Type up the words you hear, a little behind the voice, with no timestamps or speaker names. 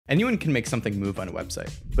Anyone can make something move on a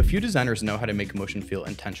website, but few designers know how to make motion feel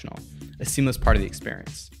intentional, a seamless part of the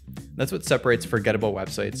experience. That's what separates forgettable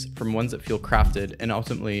websites from ones that feel crafted and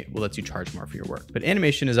ultimately will let you charge more for your work. But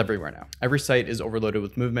animation is everywhere now. Every site is overloaded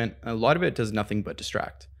with movement, and a lot of it does nothing but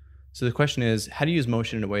distract. So the question is, how do you use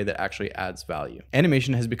motion in a way that actually adds value?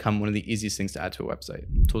 Animation has become one of the easiest things to add to a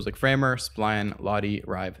website. Tools like Framer, Spline, Lottie,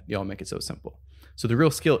 Rive, they all make it so simple. So the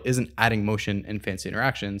real skill isn't adding motion and fancy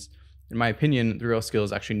interactions. In my opinion, the real skill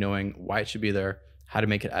is actually knowing why it should be there, how to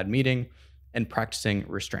make it add meaning, and practicing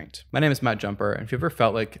restraint. My name is Matt Jumper, and if you ever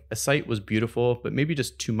felt like a site was beautiful, but maybe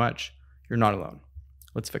just too much, you're not alone.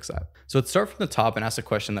 Let's fix that. So let's start from the top and ask a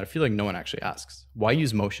question that I feel like no one actually asks. Why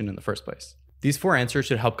use motion in the first place? These 4 answers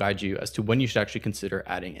should help guide you as to when you should actually consider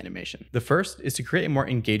adding animation. The first is to create a more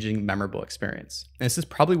engaging, memorable experience. And this is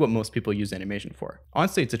probably what most people use animation for.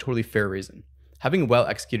 Honestly, it's a totally fair reason. Having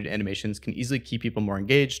well-executed animations can easily keep people more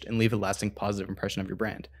engaged and leave a lasting positive impression of your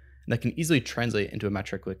brand. And that can easily translate into a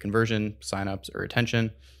metric like conversion, signups, or retention,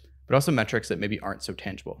 but also metrics that maybe aren't so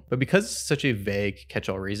tangible. But because it's such a vague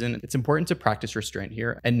catch-all reason, it's important to practice restraint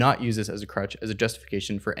here and not use this as a crutch, as a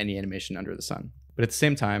justification for any animation under the sun. But at the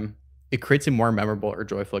same time, it creates a more memorable or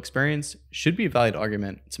joyful experience, should be a valid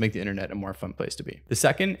argument to make the internet a more fun place to be. The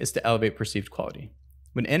second is to elevate perceived quality.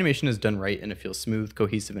 When animation is done right and it feels smooth,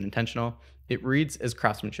 cohesive, and intentional, it reads as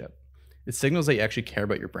craftsmanship. It signals that you actually care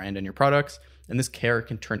about your brand and your products, and this care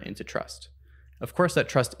can turn into trust. Of course, that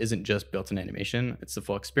trust isn't just built in animation, it's the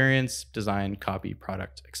full experience, design, copy,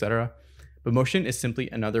 product, etc. But motion is simply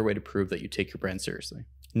another way to prove that you take your brand seriously.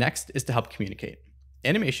 Next is to help communicate.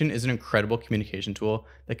 Animation is an incredible communication tool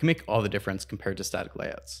that can make all the difference compared to static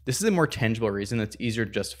layouts. This is a more tangible reason that's easier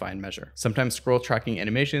to justify and measure. Sometimes scroll tracking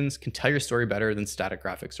animations can tell your story better than static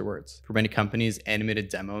graphics or words. For many companies, animated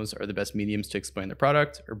demos are the best mediums to explain their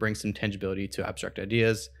product or bring some tangibility to abstract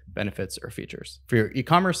ideas, benefits, or features. For your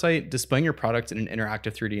e-commerce site, displaying your product in an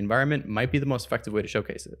interactive 3D environment might be the most effective way to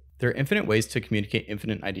showcase it. There are infinite ways to communicate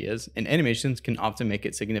infinite ideas, and animations can often make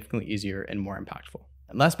it significantly easier and more impactful.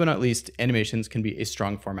 And last but not least, animations can be a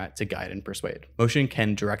strong format to guide and persuade. Motion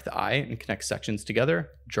can direct the eye and connect sections together,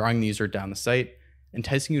 drawing the user down the site,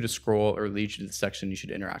 enticing you to scroll or lead you to the section you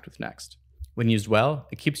should interact with next. When used well,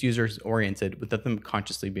 it keeps users oriented without them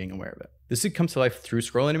consciously being aware of it. This could come to life through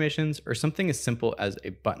scroll animations or something as simple as a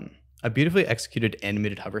button. A beautifully executed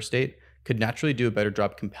animated hover state could naturally do a better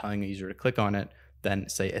job compelling a user to click on it than,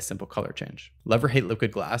 say, a simple color change. Love or hate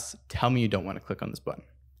liquid glass, tell me you don't want to click on this button.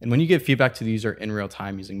 And when you give feedback to the user in real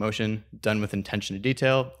time using motion, done with intention to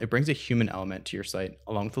detail, it brings a human element to your site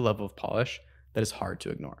along with a level of polish that is hard to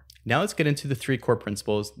ignore. Now let's get into the 3 core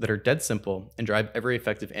principles that are dead simple and drive every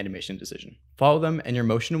effective animation decision. Follow them and your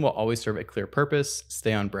motion will always serve a clear purpose,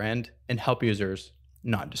 stay on brand, and help users,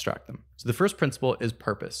 not distract them. So the first principle is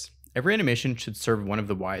purpose. Every animation should serve one of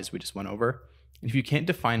the whys we just went over. And if you can't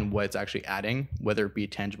define what it's actually adding, whether it be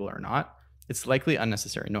tangible or not, it's likely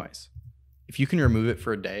unnecessary noise. If you can remove it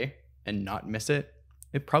for a day and not miss it,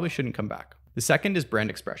 it probably shouldn't come back. The second is brand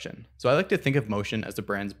expression. So I like to think of motion as the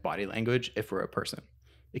brand's body language if we're a person.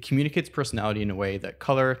 It communicates personality in a way that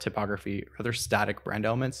color, typography, or other static brand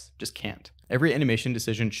elements just can't. Every animation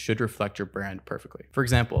decision should reflect your brand perfectly. For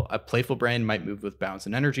example, a playful brand might move with bounce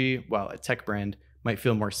and energy, while a tech brand might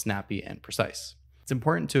feel more snappy and precise. It's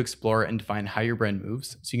important to explore and define how your brand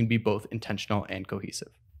moves so you can be both intentional and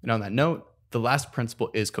cohesive. And on that note, the last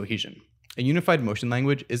principle is cohesion. A unified motion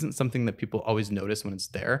language isn't something that people always notice when it's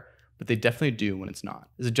there, but they definitely do when it's not.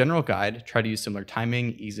 As a general guide, try to use similar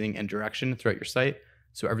timing, easing, and direction throughout your site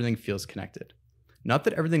so everything feels connected. Not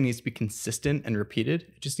that everything needs to be consistent and repeated,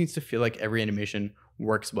 it just needs to feel like every animation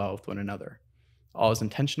works well with one another. All is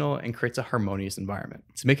intentional and creates a harmonious environment.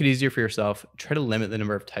 To make it easier for yourself, try to limit the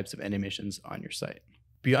number of types of animations on your site.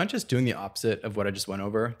 Beyond just doing the opposite of what I just went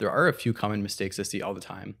over, there are a few common mistakes I see all the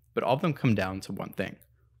time, but all of them come down to one thing.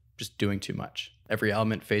 Just doing too much. Every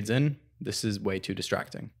element fades in. This is way too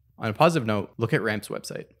distracting. On a positive note, look at Ramp's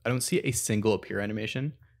website. I don't see a single appear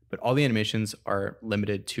animation, but all the animations are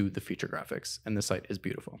limited to the feature graphics, and the site is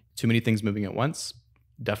beautiful. Too many things moving at once,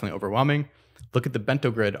 definitely overwhelming. Look at the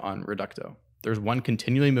bento grid on Reducto. There's one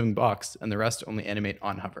continually moving box, and the rest only animate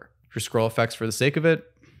on hover. For scroll effects for the sake of it,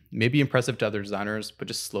 may be impressive to other designers, but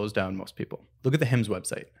just slows down most people. Look at the Hims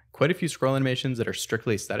website. Quite a few scroll animations that are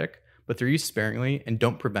strictly aesthetic, but they're used sparingly and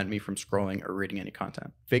don't prevent me from scrolling or reading any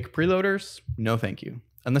content. Fake preloaders? No thank you.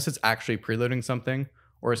 Unless it's actually preloading something,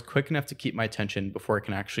 or is quick enough to keep my attention before I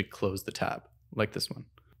can actually close the tab, like this one.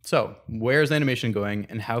 So, where's animation going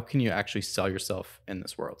and how can you actually sell yourself in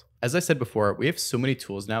this world? As I said before, we have so many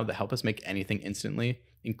tools now that help us make anything instantly,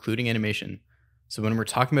 including animation. So when we're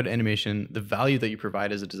talking about animation, the value that you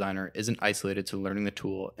provide as a designer isn't isolated to learning the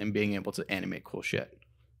tool and being able to animate cool shit.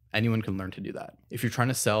 Anyone can learn to do that. If you're trying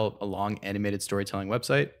to sell a long animated storytelling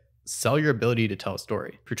website, sell your ability to tell a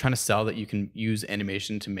story. If you're trying to sell that you can use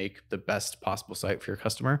animation to make the best possible site for your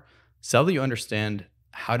customer, sell that you understand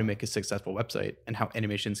how to make a successful website and how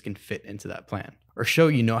animations can fit into that plan. Or show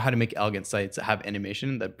you know how to make elegant sites that have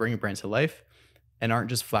animation that bring a brand to life and aren't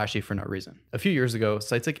just flashy for no reason. A few years ago,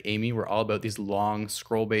 sites like Amy were all about these long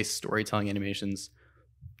scroll-based storytelling animations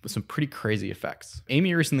with some pretty crazy effects.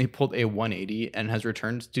 Amy recently pulled a 180 and has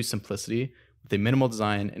returned to simplicity with a minimal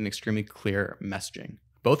design and extremely clear messaging.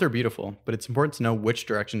 Both are beautiful, but it's important to know which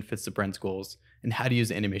direction fits the brand's goals and how to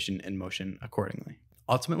use animation and motion accordingly.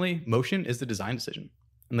 Ultimately, motion is the design decision.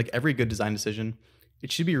 And like every good design decision,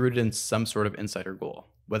 it should be rooted in some sort of insider goal,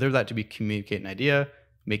 whether that to be communicate an idea,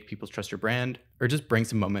 make people trust your brand, or just bring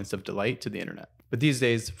some moments of delight to the internet. But these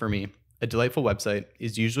days, for me, a delightful website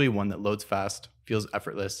is usually one that loads fast, feels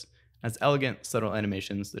effortless, and has elegant, subtle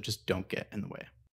animations that just don't get in the way.